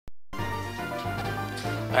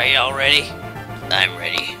Are you all ready? I'm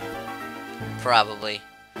ready. Probably.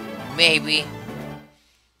 Maybe.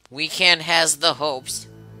 Weekend has the hopes.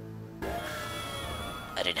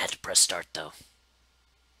 I didn't have to press start, though.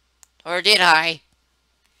 Or did I?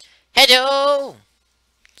 Hello!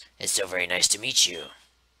 It's so very nice to meet you.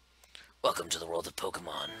 Welcome to the world of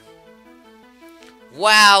Pokemon.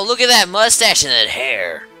 Wow, look at that mustache and that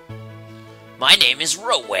hair. My name is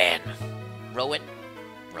Rowan. Rowan?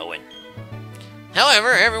 Rowan.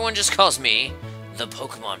 However, everyone just calls me the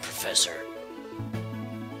Pokemon Professor.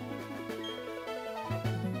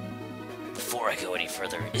 Before I go any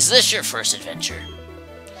further, is this your first adventure?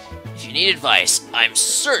 If you need advice, I'm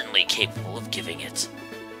certainly capable of giving it.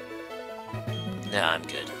 Nah, I'm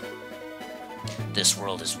good. This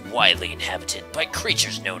world is widely inhabited by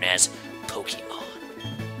creatures known as Pokemon.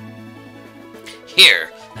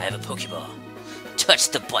 Here, I have a Pokeball. Touch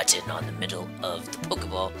the button on the middle of the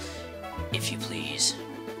Pokeball, if you please.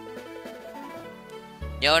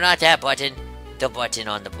 No, not that button. The button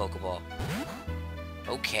on the Pokeball.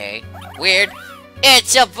 Okay. Weird.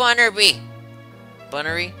 It's a Bunnerbee.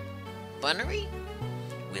 Bunnery? Bunnery?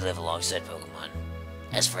 We live alongside Pokemon.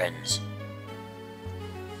 As friends.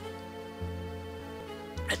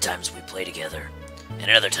 At times we play together. And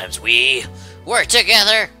at other times we work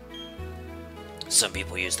together. Some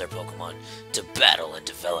people use their Pokemon to battle and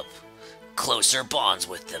develop closer bonds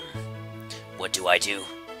with them. What do?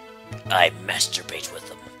 I masturbate with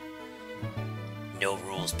them. No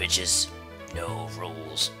rules, bitches. No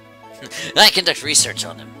rules. I conduct research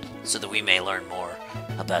on them, so that we may learn more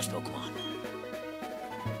about Pokemon.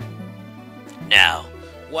 Now,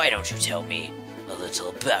 why don't you tell me a little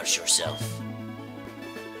about yourself?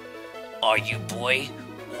 Are you boy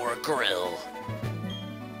or girl?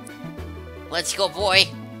 Let's go, boy.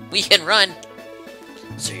 We can run.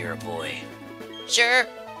 So you're a boy. Sure.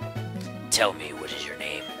 Tell me, what is your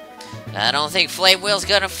name? I don't think Flamewheel's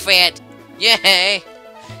gonna fit. Yay!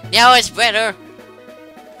 Now it's better.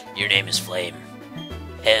 Your name is Flame.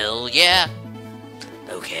 Hell yeah.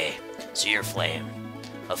 Okay, so you're Flame.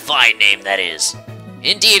 A fine name, that is.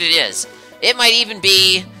 Indeed it is. It might even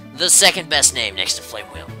be the second best name next to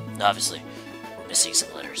Flamewheel. Obviously, we're missing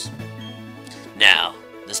some letters. Now,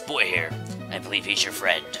 this boy here, I believe he's your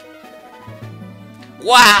friend.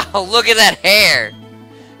 Wow, look at that hair!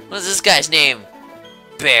 What's this guy's name?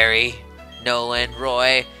 Barry, Nolan,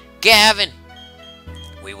 Roy, Gavin.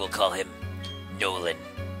 We will call him Nolan.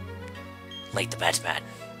 Like the Batman.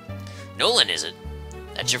 Nolan, is it?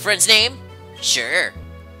 That's your friend's name? Sure.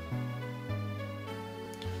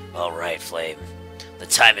 Alright, Flame. The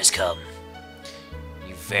time has come.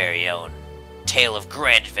 Your very own tale of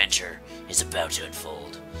grand adventure is about to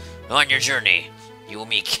unfold. On your journey, you will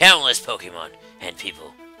meet countless Pokemon and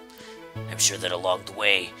people. I'm sure that along the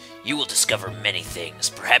way, you will discover many things,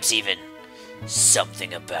 perhaps even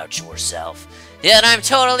something about yourself. That I'm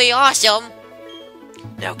totally awesome!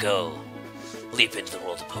 Now go, leap into the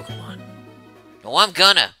world of Pokemon. Oh, I'm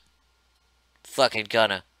gonna. Fucking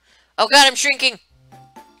gonna. Oh god, I'm shrinking!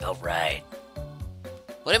 Alright.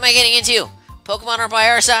 What am I getting into? Pokemon are by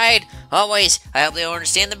our side. Always. I hope they don't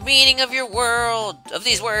understand the meaning of your world, of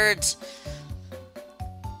these words.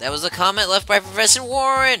 That was a comment left by Professor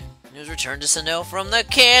Warren. It was returned to Sinnoh from the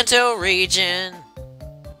Kanto region.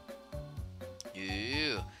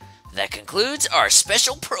 Ew. That concludes our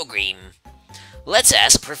special program. Let's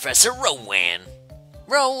ask Professor Rowan.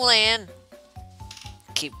 Roland.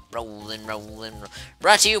 Keep rolling.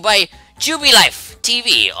 Brought to you by Jubilife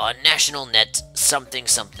TV on National Net something.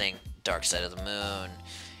 Dark Side of the Moon.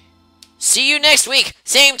 See you next week.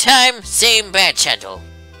 Same time, same bad channel.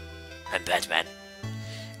 I'm Batman.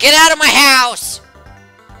 Get out of my house!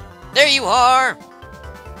 There you are!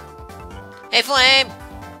 Hey, Flame!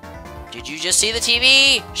 Did you just see the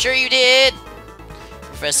TV? Sure you did!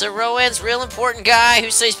 Professor Rowan's real important guy who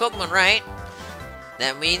studies Pokemon, right?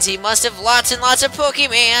 That means he must have lots and lots of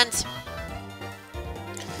Pokemons!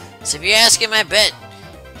 So if you ask him, I bet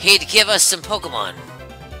he'd give us some Pokemon.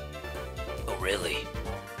 Oh, really?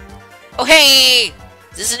 Oh, hey!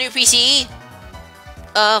 Is this a new PC?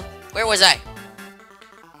 Where was I?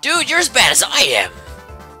 Dude, you're as bad as I am!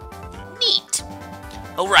 Neat!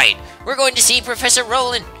 Alright, we're going to see Professor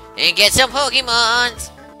Roland and get some Pokemons!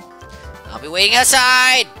 I'll be waiting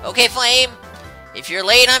outside! Okay, Flame? If you're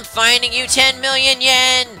late, I'm fining you 10 million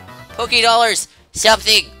yen! Poké-dollars,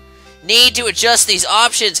 something! Need to adjust these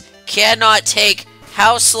options. Cannot take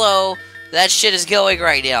how slow that shit is going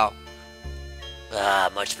right now.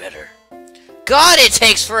 Ah, much better. God, it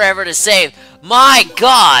takes forever to save! My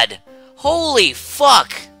God! Holy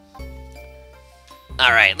fuck!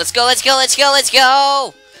 Alright, let's go!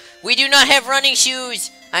 We do not have running shoes!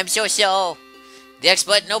 I'm so. The X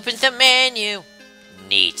button opens the menu.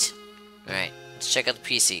 Neat. Alright, let's check out the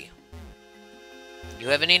PC. You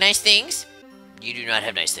have any nice things? You do not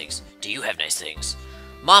have nice things. Do you have nice things?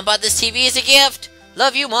 Mom bought this TV as a gift.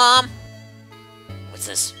 Love you, Mom. What's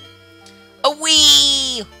this? A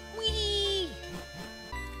Wii! Wii!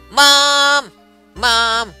 Mom!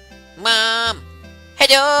 Mom! Mom!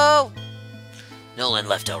 Hello! Nolan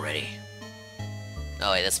left already.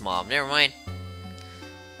 Oh wait, that's Mom. Never mind.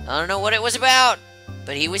 I don't know what it was about,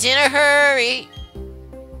 but he was in a hurry.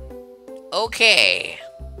 Okay.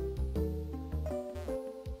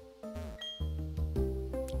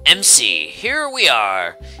 MC, here we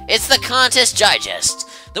are. It's the Contest Digest.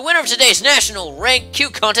 The winner of today's National Rank Q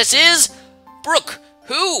Contest is Brooke,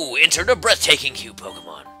 who entered a breathtaking Q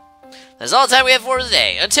Pokemon. That's all the time we have for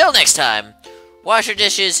today. Until next time, wash your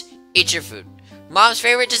dishes, eat your food. Mom's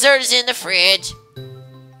favorite dessert is in the fridge.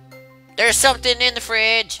 There's something in the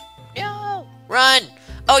fridge. No. Run.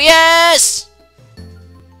 Oh, yes!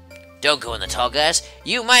 Don't go in the tall grass.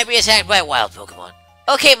 You might be attacked by a wild Pokemon.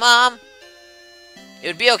 Okay, Mom. It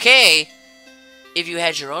would be okay if you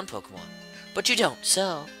had your own Pokemon. But you don't,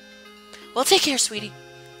 so... Well, take care, sweetie.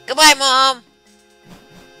 Goodbye, Mom.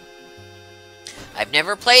 I've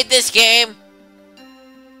never played this game.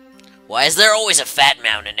 Why is there always a fat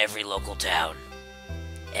mountain in every local town?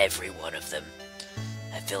 Every one of them.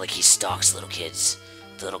 I feel like he stalks little kids.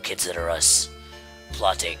 The little kids that are us.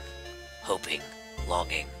 Plotting. Hoping.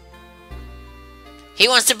 Longing. He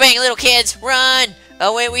wants to bang little kids. Run!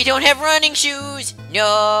 Oh wait, we don't have running shoes.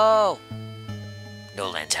 No.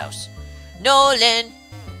 Nolan's house. Nolan.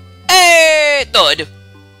 Hey! Thud.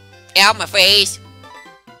 Ow, my face.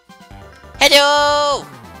 Hello!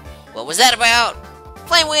 What was that about?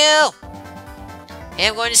 Flamewheel! Hey,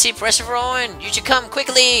 I'm going to see Professor Rowan. You should come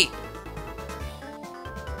quickly.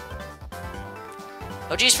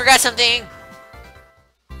 Oh, geez, forgot something.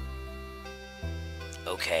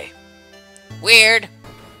 Okay. Weird.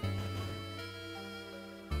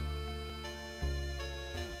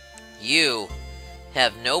 You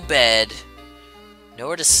have no bed,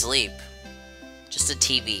 nowhere to sleep, just a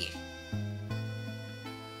TV.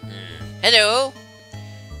 Hello?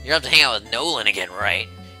 You're up to hang out with Nolan again, right?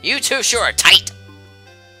 You two sure are tight.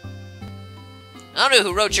 I don't know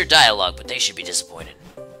who wrote your dialogue, but they should be disappointed.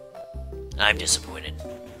 I'm disappointed.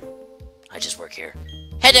 I just work here.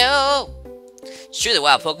 Hello! It's true that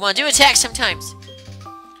wild Pokemon do attack sometimes.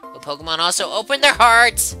 But Pokemon also open their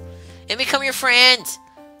hearts and become your friends.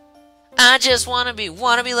 I just wanna be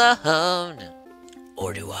loved.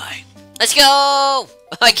 Or do I? Let's go!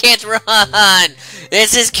 I can't run!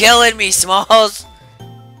 This is killing me, Smalls!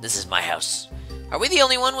 This is my house. Are we the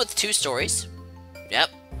only one with 2 stories? Yep,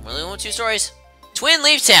 we're the only one with 2 stories. Twin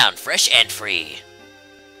Leaf Town, fresh and free.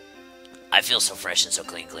 I feel so fresh and so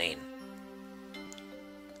clean.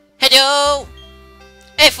 Hello!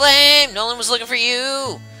 Hey, Flame! Nolan was looking for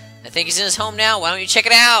you! I think he's in his home now. Why don't you check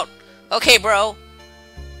it out? Okay, bro.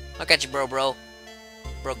 I got you, bro.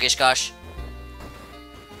 Bro gish gosh.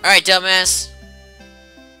 Alright, dumbass.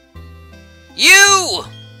 You!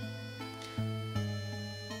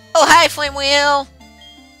 Oh, hi, Flamewheel!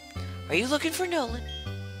 Are you looking for Nolan?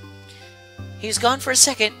 He was gone for a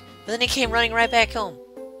second, but then he came running right back home.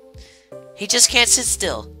 He just can't sit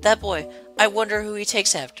still. That boy, I wonder who he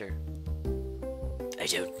takes after. I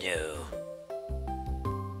don't know.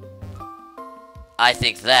 I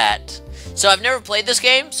think that... So I've never played this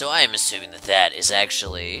game, so I am assuming that that is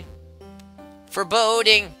actually...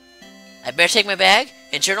 foreboding. I better take my bag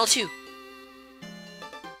and journal too.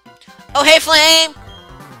 Oh, hey, Flame!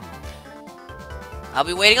 I'll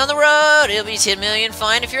be waiting on the road. It'll be 10 million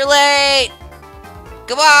fine if you're late.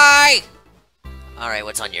 Goodbye! Alright,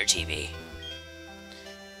 what's on your TV?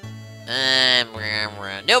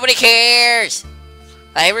 Nobody cares!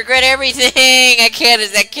 I regret everything! I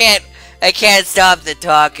can't stop the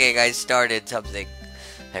talking. I started something.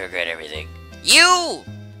 I regret everything. You!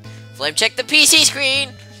 Flame, check the PC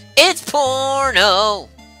screen! It's porno!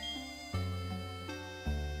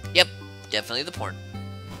 Yep, definitely the porn.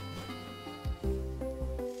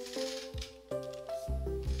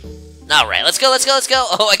 Alright, let's go.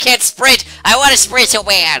 Oh, I can't sprint! I want to sprint so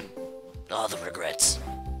bad! All the regrets.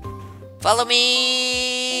 Follow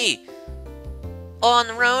me! On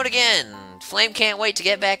the road again. Flame can't wait to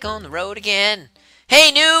get back on the road again.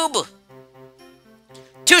 Hey, noob!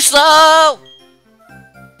 Too slow!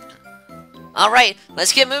 Alright,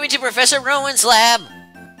 let's get moving to Professor Rowan's lab.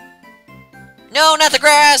 No, not the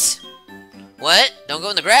grass! What? Don't go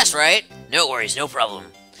in the grass, right? No worries, no problem.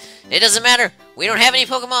 It doesn't matter. We don't have any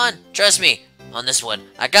Pokemon. Trust me, on this one.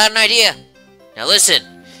 I got an idea. Now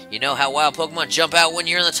listen. You know how wild Pokemon jump out when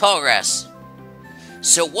you're in the tall grass.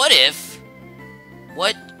 So what if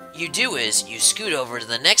what you do is you scoot over to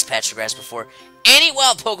the next patch of grass before any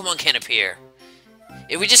wild Pokemon can appear.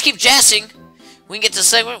 If we just keep jazzing, we can get to the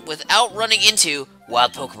segment without running into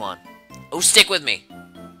wild Pokemon. Oh, stick with me.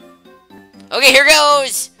 Okay, here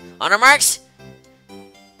goes! On our marks.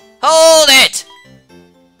 Hold it!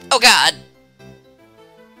 Oh god.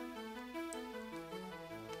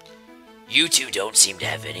 You two don't seem to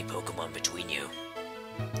have any Pokemon between you.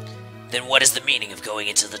 Then what is the meaning of going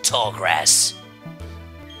into the tall grass?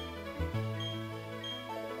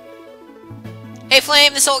 Hey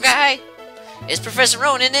Flame, this old guy! It's Professor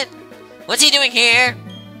Rowan, isn't it? What's he doing here?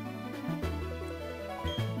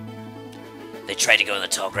 They tried to go in the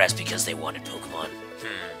tall grass because they wanted Pokemon.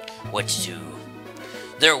 What to do?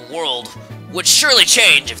 Their world would surely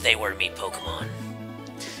change if they were to meet Pokemon.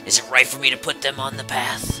 Is it right for me to put them on the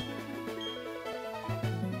path?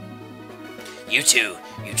 You two,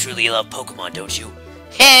 you truly love Pokemon, don't you?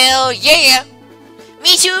 Hell yeah!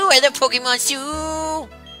 Me too, I love Pokemon too!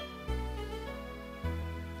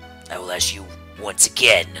 I will ask you once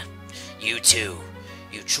again. You two,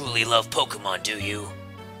 you truly love Pokemon, do you?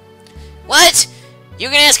 What? You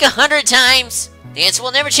can ask 100 times. The answer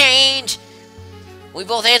will never change. We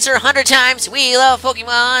both answer 100 times. We love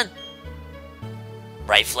Pokemon.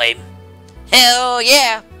 Right, Flame? Hell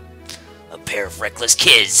yeah! A pair of reckless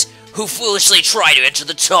kids who foolishly try to enter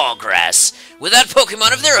the tall grass without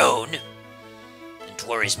Pokemon of their own. It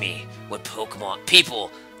worries me what people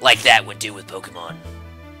like that would do with Pokemon.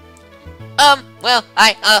 Well, well,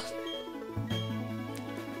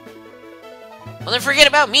 then forget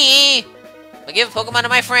about me. I'll give Pokemon to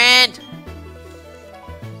my friend.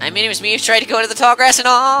 I mean, it was me who tried to go to the tall grass and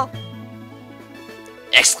all.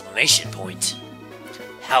 Exclamation point.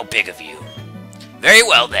 How big of you. Very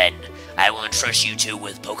well, then. I will entrust you two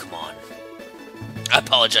with Pokemon. I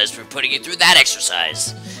apologize for putting you through that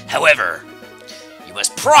exercise. However, you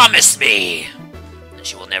must promise me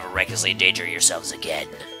that you will never recklessly endanger yourselves again.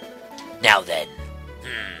 Now then.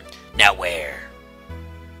 Now where?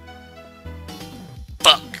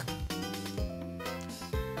 Fuck.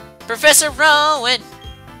 Professor Rowan!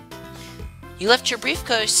 You left your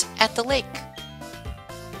briefcase at the lake.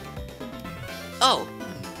 Oh,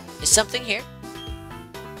 is something here?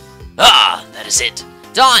 Ah, that is it.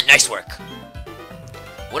 Dawn, nice work.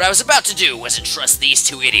 What I was about to do was entrust these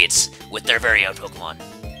two idiots with their very own Pokemon.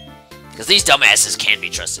 Because these dumbasses can be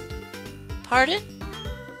trusted. Pardon?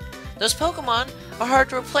 Those Pokemon are hard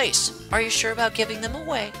to replace. Are you sure about giving them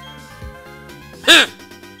away?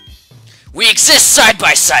 We exist side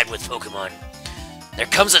by side with Pokemon. There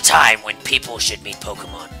comes a time when people should meet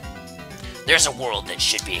Pokemon. There's a world that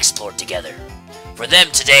should be explored together. For them,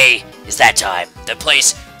 today is that time. The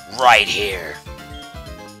place right here.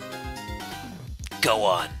 Go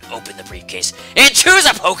on, open the briefcase, and choose a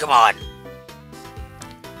Pokemon!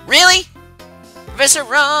 Really? Professor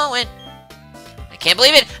Rowan? I can't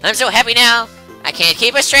believe it! I'm so happy now! I can't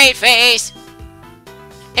keep a straight face!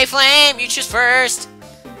 Hey Flame, you choose first!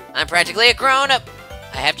 I'm practically a grown-up.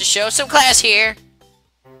 I have to show some class here.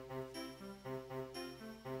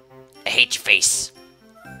 I hate your face.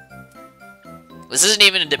 This isn't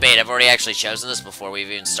even a debate. I've already actually chosen this before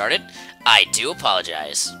we've even started. I do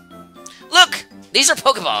apologize. Look! These are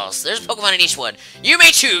Pokeballs. There's a Pokemon in each one. You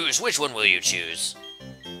may choose. Which one will you choose?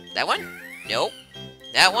 That one? Nope.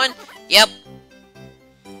 That one? Yep.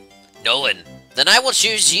 Nolan, then I will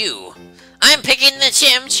choose you. I'm picking the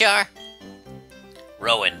Chimchar.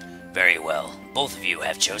 Rowan, very well. Both of you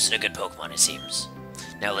have chosen a good Pokemon, it seems.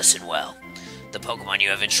 Now listen well. The Pokemon you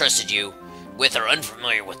have entrusted you with are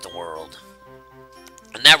unfamiliar with the world.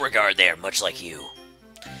 In that regard, they are much like you.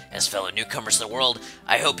 As fellow newcomers to the world,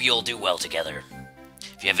 I hope you'll do well together.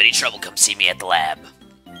 If you have any trouble, come see me at the lab.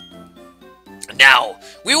 And now,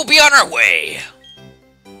 we will be on our way!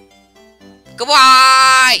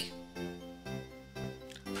 Goodbye!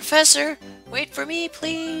 Professor, wait for me,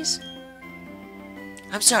 please.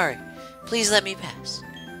 I'm sorry. Please let me pass.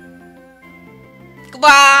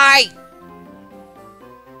 Goodbye!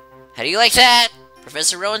 How do you like that?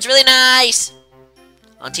 Professor Rowan's really nice.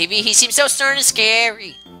 On TV, he seems so stern and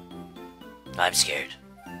scary. I'm scared.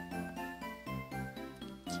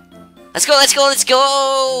 Let's go, let's go, let's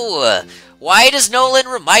go! Why does Nolan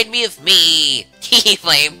remind me of me? Hee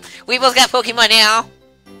Flame. We both got Pokemon now.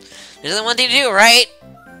 There's only one thing to do, right?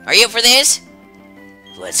 Are you up for this?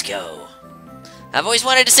 Let's go. I've always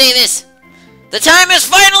wanted to say this. The time has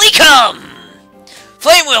finally come!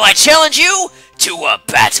 Flamewheel, I challenge you to a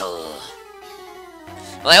battle.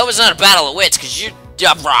 Well, I hope it's not a battle of wits, because you're...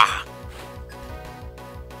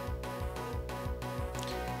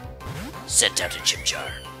 sent out to Chimchar.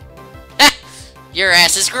 Ha! Your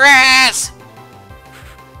ass is grass!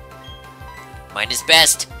 Mine is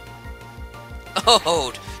best.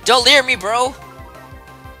 Oh, don't leer me, bro!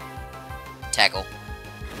 Tackle.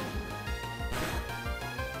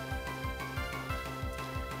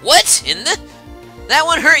 What? In the... That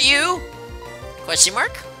one hurt you? Question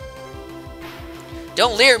mark?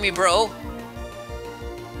 Don't leer me, bro.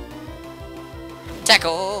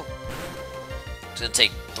 Tackle. It's gonna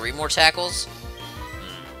take 3 more tackles.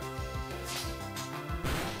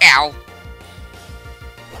 Ow.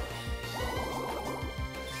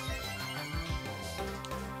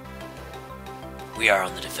 We are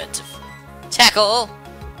on the defensive. Tackle.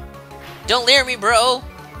 Don't leer me, bro.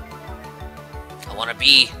 I wanna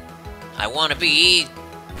be.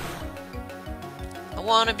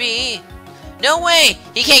 No way!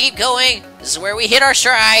 He can't keep going! This is where we hit our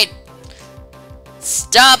stride!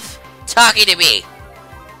 Stop talking to me!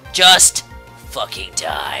 Just fucking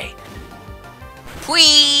die.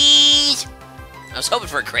 Please! I was hoping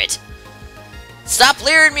for a crit. Stop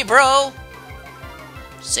leering me, bro!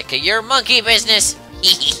 Sick of your monkey business!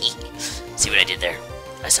 See what I did there?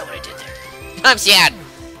 I saw what I did there. I'm sad!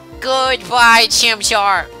 Goodbye,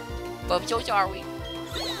 Chimchar! But so sorry.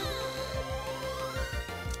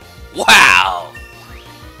 Wow!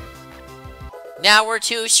 Now we're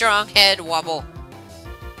too strong, head wobble.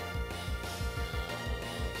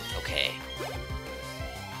 Okay.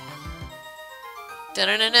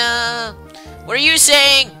 Da-da-da-da! What are you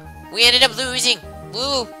saying? We ended up losing.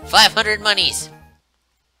 Woo! 500 monies.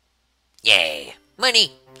 Yay!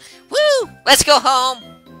 Money! Woo! Let's go home!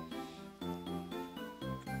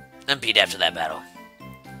 I'm beat after that battle.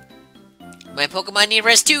 My Pokemon need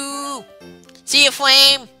rest too! See you,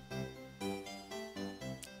 Flame!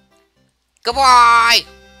 Goodbye!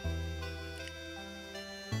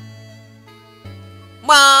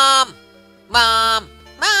 Mom! Mom!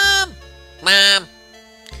 Mom! Mom!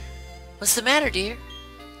 What's the matter, dear?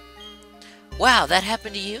 Wow, that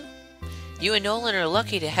happened to you? You and Nolan are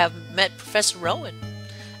lucky to have met Professor Rowan.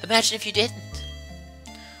 Imagine if you didn't.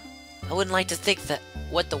 I wouldn't like to think that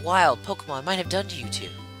what the wild Pokemon might have done to you two.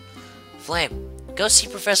 Flame, go see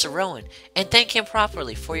Professor Rowan and thank him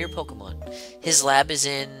properly for your Pokemon. His lab is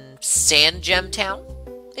in Sand Gem Town,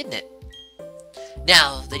 isn't it?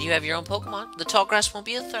 Now that you have your own Pokemon, the tall grass won't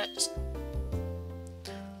be a threat.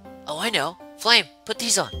 Oh, I know. Flame, put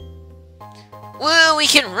these on. Well, we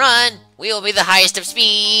can run. We will be the highest of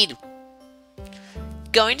speed.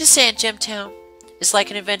 Going to Sand Gem Town is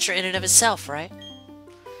like an adventure in and of itself, right?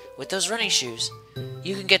 With those running shoes,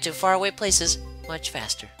 you can get to faraway places much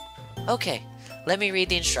faster. Okay, let me read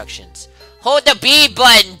the instructions. Hold the B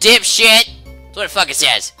button, dipshit! That's what it fucking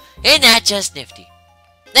says. Isn't that just nifty?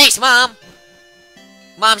 Thanks, Mom!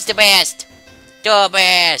 Mom's the best! The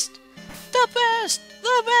best! The best!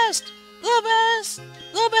 The best! The best!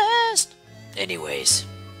 The best! Anyways.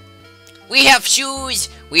 We have shoes!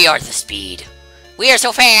 We are the speed! We are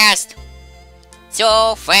so fast!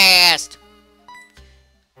 So fast!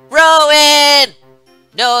 Rowan!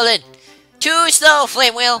 Nolan! Too slow,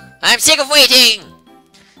 Flamewheel! I'm sick of waiting!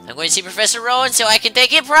 I'm going to see Professor Rowan so I can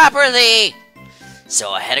thank him properly!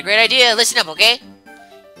 So I had a great idea. Listen up, okay?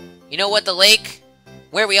 You know what the lake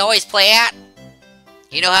where we always play at?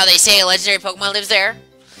 You know how they say a legendary Pokemon lives there?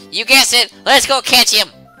 You guessed it! Let's go catch him!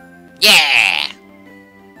 Yeah!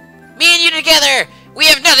 Me and you together! We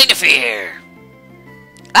have nothing to fear!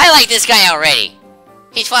 I like this guy already!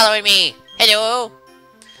 He's following me! Hello?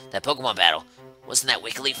 That Pokemon battle, wasn't that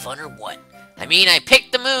wickedly fun or what? I mean, I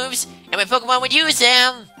picked the moves, and my Pokemon would use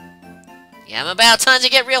them! Yeah, I'm about time to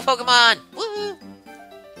get real Pokemon! Woo!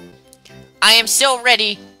 I am so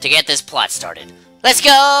ready to get this plot started. Let's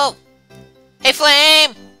go! Hey,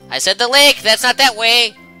 Flame! I said the lake, that's not that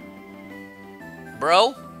way!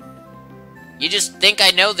 Bro? You just think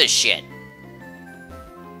I know this shit.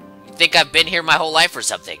 You think I've been here my whole life or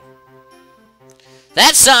something.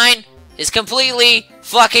 That sign is completely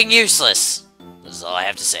fucking useless. This is all I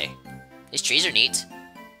have to say. These trees are neat.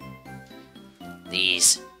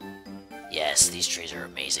 Yes, these trees are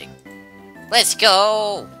amazing. Let's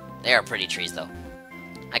go! They are pretty trees, though.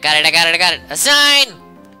 I got it! A sign!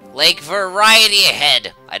 Lake variety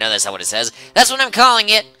ahead. I know that's not what it says. That's what I'm calling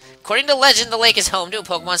it. According to legend, the lake is home to a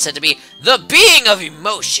Pokemon said to be the being of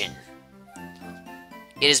emotion.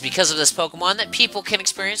 It is because of this Pokemon that people can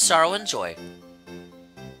experience sorrow and joy.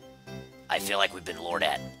 I feel like we've been lured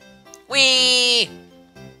at. Whee!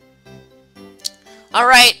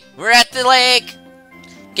 Alright, we're at the lake.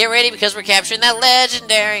 Get ready because we're capturing that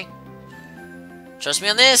legendary. Trust me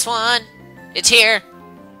on this one. It's here.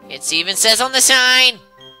 It even says on the sign.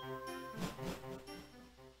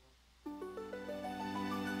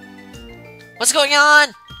 What's going on?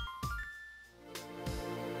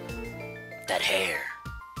 That hair.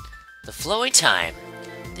 The flowing time.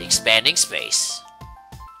 The expanding space.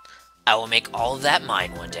 I will make all of that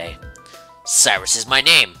mine one day. Cyrus is my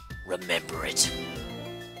name. Remember it.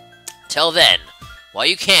 Till then, while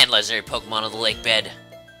you can, legendary Pokemon of the lake bed.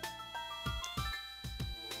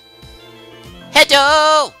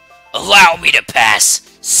 Hedo! Allow me to pass!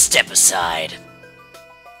 Step aside.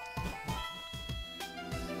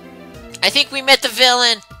 I think we met the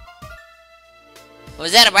villain. What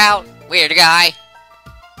was that about? Weird guy.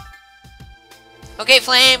 Okay,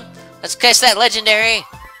 Flame. Let's catch that legendary.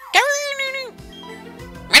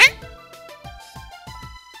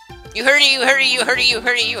 You heard it, you heard it, you heard it, you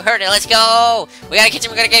heard it, you heard it. Let's go. We gotta catch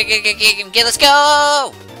him, we gotta get him. Let's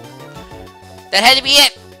go. That had to be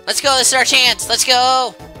it. Let's go, this is our chance. Let's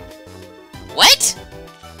go. What?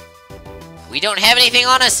 We don't have anything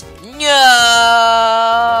on us. No.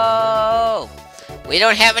 We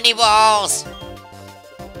don't have any balls.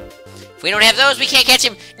 If we don't have those, we can't catch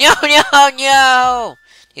him. No, no, no.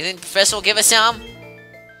 You think the professor will give us some?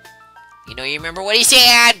 You know, you remember what he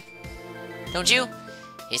said. Don't you?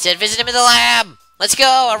 He said visit him in the lab. Let's go,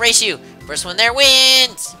 I'll race you. First one there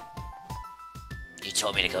wins. You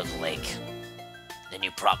told me to go to the lake. Then you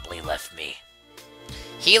promptly left me.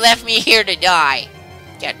 He left me here to die.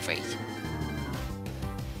 Get crazy.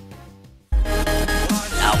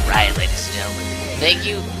 Alright, ladies and gentlemen. Thank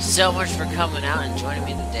you so much for coming out and joining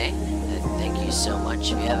me today. Thank you so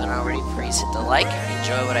much. If you haven't already, please hit the like. If you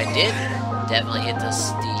enjoy what I did, definitely hit the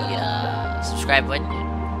subscribe button.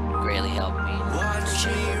 It would greatly help me.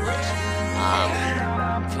 Appreciate it.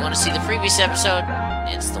 If you want to see the previous episode,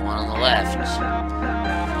 it's the one on the left. If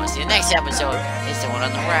you want to see the next episode, it's the one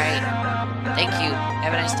on the right. Thank you.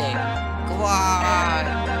 Have a nice day.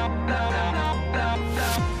 Goodbye.